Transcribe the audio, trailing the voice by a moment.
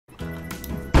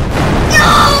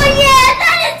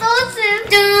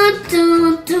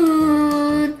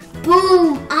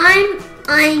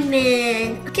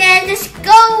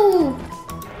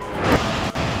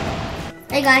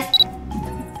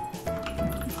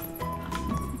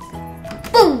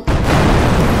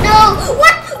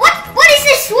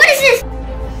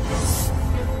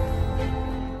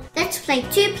play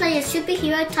 2-player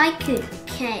superhero tycoon.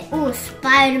 Okay, oh,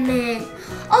 Spider-Man.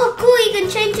 Oh, cool, you can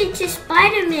change it to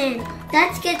Spider-Man.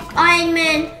 Let's get Iron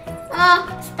Man. Oh,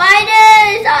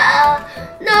 spiders!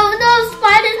 No,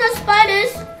 spiders, not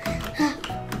spiders.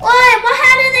 Why?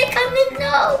 How did they come in?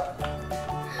 No,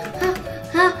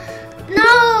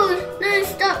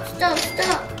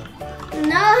 stop.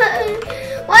 No,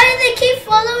 why do they keep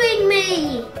following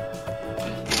me?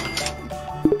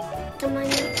 Come on,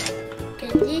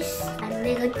 get this, a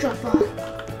mega dropper.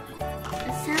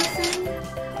 1,000,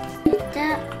 get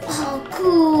that. Oh,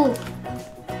 cool.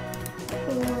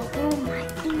 Oh my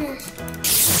goodness.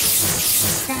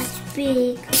 That's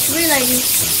big. It's reloading.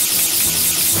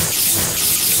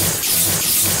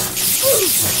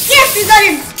 Yes, we got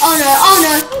him! Oh no.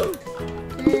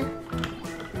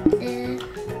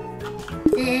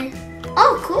 There.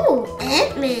 Oh, cool.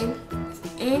 Ant-Man,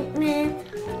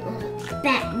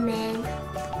 Batman,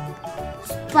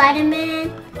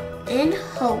 Spider-Man, and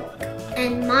Hulk.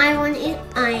 And my one is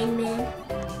Iron Man.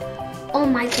 Oh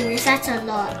my goodness, that's a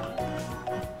lot.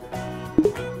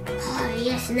 Oh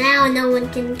yes, now no one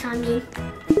can come in.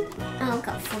 Oh, I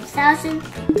got 4,000.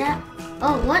 Take that.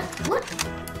 Oh, what? What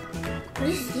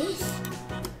is this?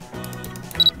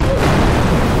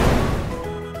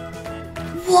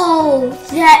 Whoa,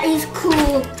 that is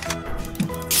cool.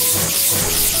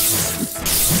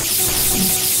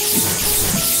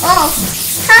 Oh,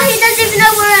 how he doesn't even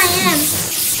know where I am.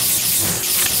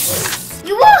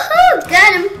 Woohoo!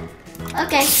 Got him.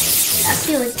 Okay, I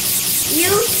killed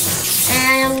you,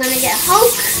 and I'm gonna get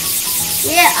Hulk.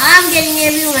 Yeah, I'm getting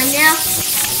everyone now.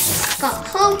 Got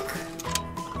Hulk.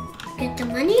 Get the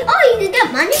money. Oh, you can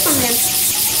get money from them.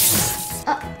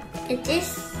 Oh, get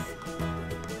this.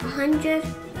 100.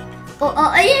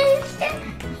 Oh, yeah.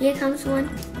 Here comes one.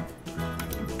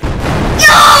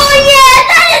 Oh, yeah,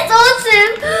 that is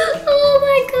awesome. Oh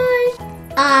my gosh.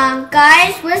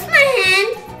 Guys, where's my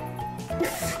hand?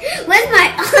 Where's my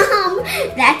arm?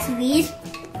 That's these.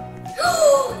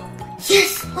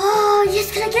 Yes. Oh, yes,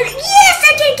 can I get it? Yes,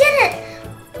 I can get it.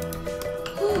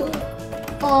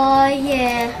 Oh,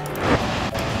 yeah.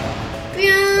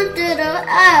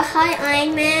 Hi,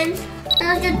 Iron Man.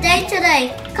 How's your day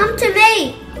today? Come to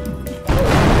me.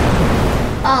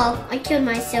 Oh, I killed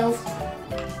myself.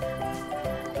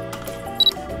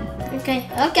 Okay.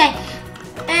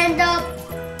 And,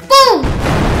 boom!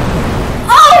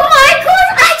 Oh my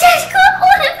god, I just got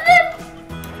all of them!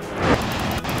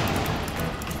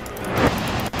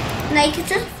 Now you can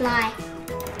just fly.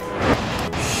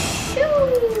 Shoo!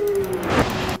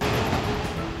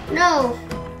 No.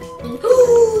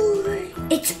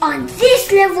 It's on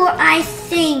this level, I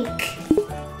think.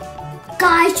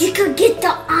 Guys, you could get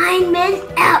the Iron Man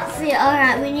outfit.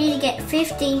 Alright, we need to get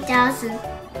 15,000.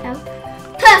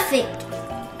 Perfect.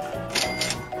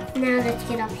 Now let's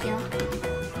get up here.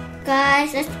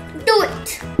 Guys, let's do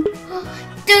it.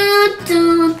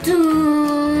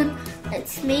 Dun.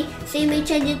 That's me. See me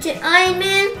change it to Iron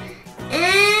Man.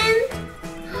 And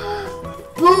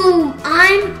boom,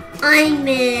 I'm Iron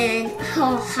Man.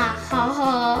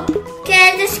 Ha.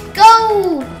 Okay, let's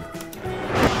go.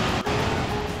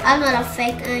 I'm not a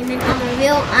fake Iron Man. I'm a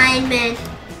real Iron Man.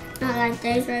 Not like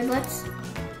those robots.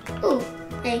 Ooh,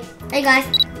 hey guys.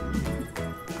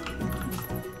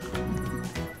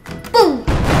 Boom.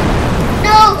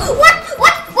 No,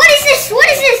 what is this?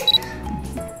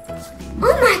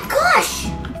 Oh my gosh.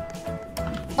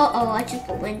 Uh-oh, I just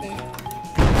put one there.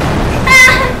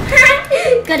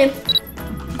 Got him.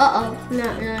 Uh-oh, no.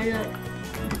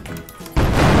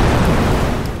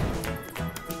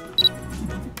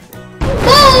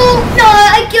 Oh, no,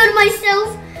 I killed myself.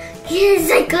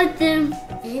 Yes, I got them.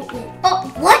 Oh,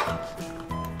 what?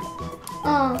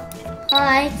 Oh,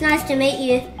 hi, it's nice to meet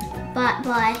you.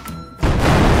 Bye.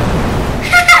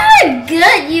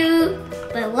 Got you.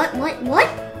 But what?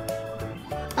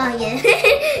 Oh, yeah.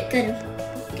 Got him.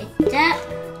 Get that.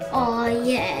 Oh,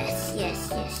 yes.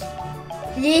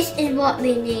 This is what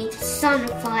we need.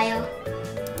 Sunfire.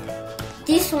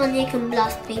 This one you can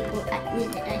blast people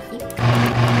with it, I think.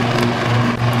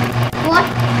 What?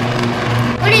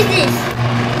 What is this?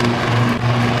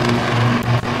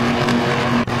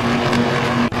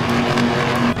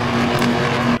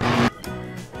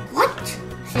 What?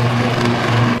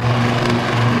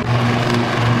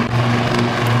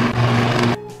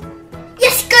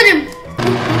 Yes, got him!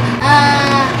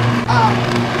 Oh.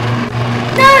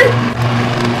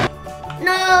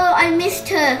 No, I missed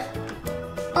her.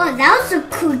 Oh, that was a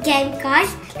cool game,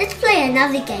 guys. Let's play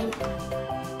another game.